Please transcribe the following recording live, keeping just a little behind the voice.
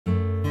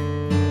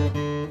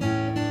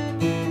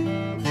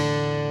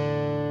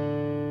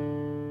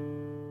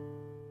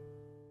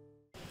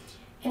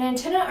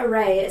antenna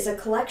array is a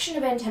collection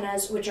of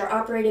antennas which are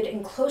operated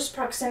in close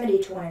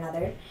proximity to one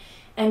another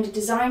and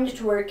designed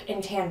to work in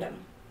tandem.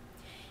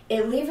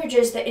 It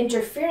leverages the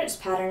interference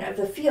pattern of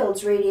the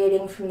fields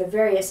radiating from the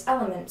various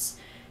elements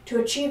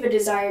to achieve a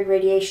desired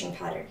radiation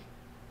pattern.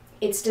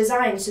 It's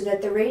designed so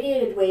that the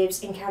radiated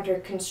waves encounter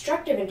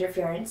constructive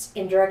interference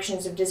in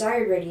directions of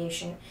desired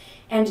radiation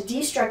and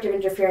destructive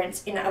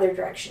interference in other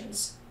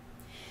directions.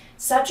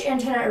 Such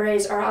antenna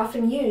arrays are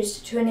often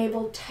used to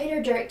enable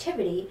tighter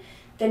directivity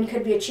than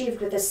could be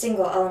achieved with a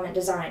single element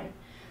design,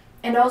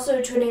 and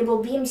also to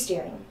enable beam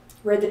steering,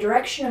 where the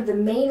direction of the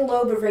main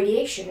lobe of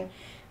radiation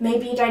may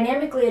be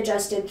dynamically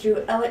adjusted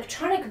through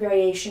electronic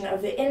variation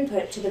of the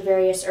input to the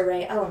various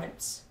array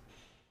elements.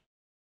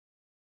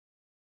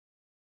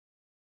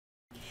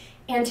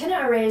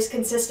 Antenna arrays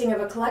consisting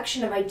of a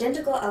collection of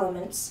identical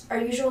elements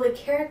are usually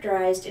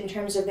characterized in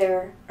terms of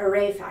their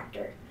array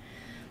factor.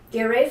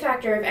 The array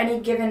factor of any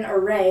given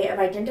array of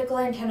identical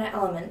antenna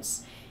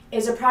elements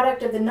is a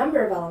product of the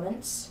number of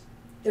elements,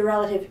 the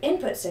relative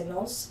input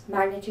signals,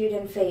 magnitude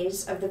and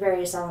phase of the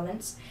various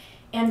elements,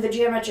 and the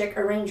geometric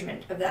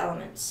arrangement of the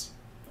elements.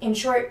 In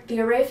short, the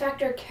array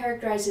factor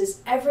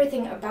characterizes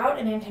everything about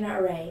an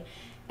antenna array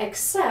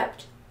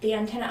except the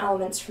antenna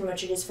elements from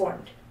which it is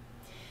formed.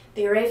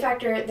 The array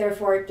factor,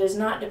 therefore, does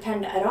not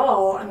depend at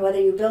all on whether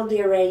you build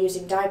the array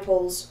using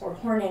dipoles or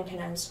horn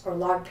antennas or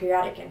log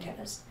periodic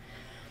antennas.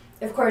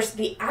 Of course,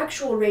 the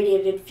actual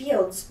radiated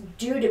fields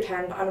do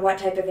depend on what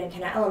type of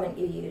antenna element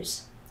you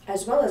use,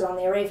 as well as on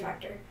the array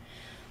factor.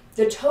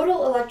 The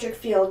total electric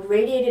field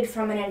radiated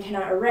from an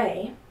antenna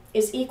array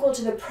is equal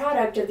to the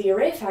product of the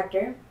array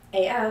factor,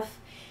 AF,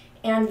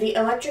 and the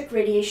electric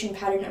radiation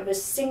pattern of a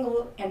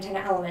single antenna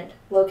element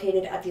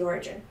located at the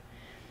origin.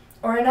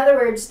 Or in other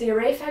words, the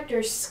array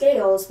factor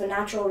scales the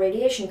natural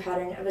radiation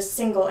pattern of a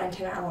single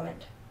antenna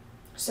element.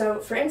 So,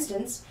 for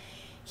instance,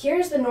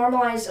 here's the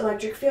normalized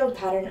electric field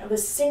pattern of a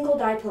single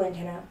dipole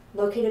antenna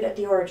located at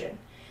the origin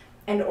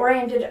and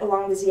oriented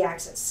along the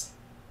z-axis.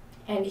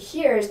 And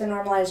here's the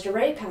normalized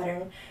array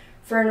pattern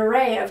for an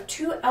array of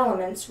two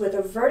elements with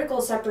a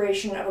vertical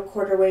separation of a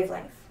quarter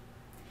wavelength.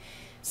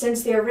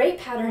 Since the array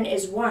pattern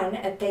is 1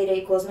 at theta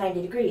equals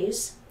 90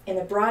 degrees in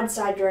the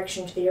broadside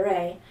direction to the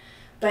array,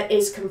 but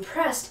is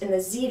compressed in the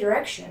z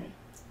direction,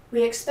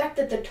 we expect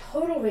that the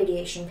total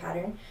radiation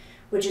pattern,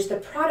 which is the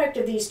product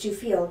of these two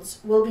fields,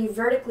 will be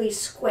vertically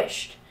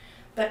squished,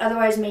 but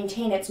otherwise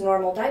maintain its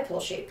normal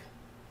dipole shape.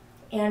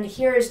 And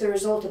here is the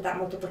result of that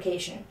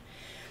multiplication.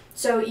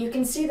 So you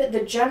can see that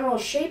the general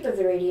shape of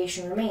the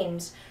radiation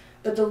remains,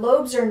 but the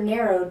lobes are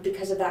narrowed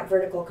because of that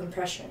vertical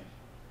compression.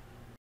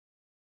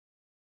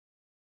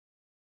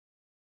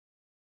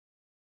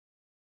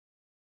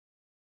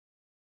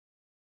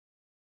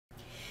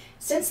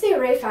 Since the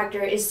array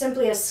factor is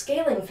simply a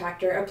scaling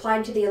factor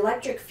applied to the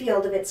electric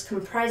field of its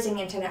comprising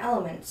antenna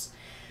elements,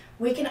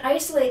 we can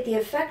isolate the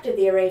effect of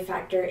the array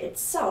factor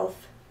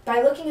itself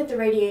by looking at the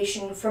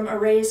radiation from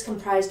arrays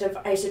comprised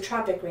of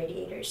isotropic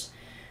radiators,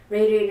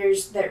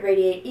 radiators that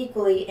radiate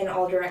equally in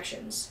all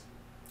directions.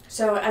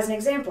 So, as an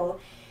example,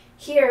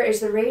 here is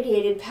the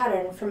radiated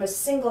pattern from a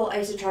single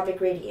isotropic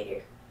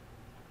radiator.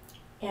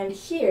 And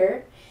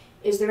here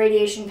is the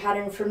radiation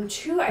pattern from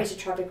two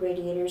isotropic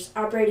radiators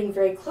operating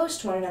very close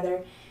to one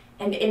another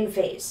and in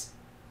phase.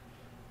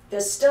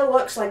 This still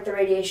looks like the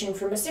radiation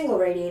from a single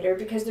radiator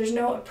because there's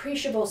no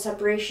appreciable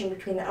separation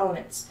between the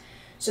elements,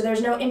 so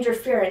there's no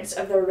interference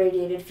of the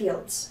radiated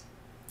fields.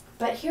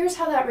 But here's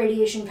how that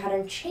radiation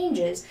pattern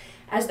changes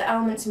as the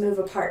elements move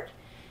apart,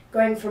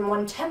 going from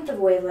 1/10 of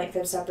a wavelength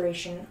of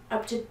separation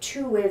up to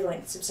 2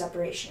 wavelengths of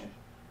separation.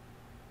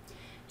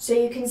 So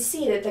you can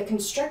see that the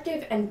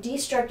constructive and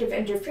destructive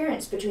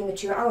interference between the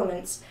two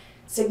elements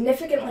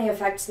significantly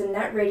affects the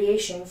net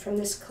radiation from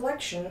this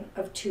collection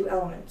of two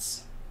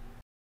elements.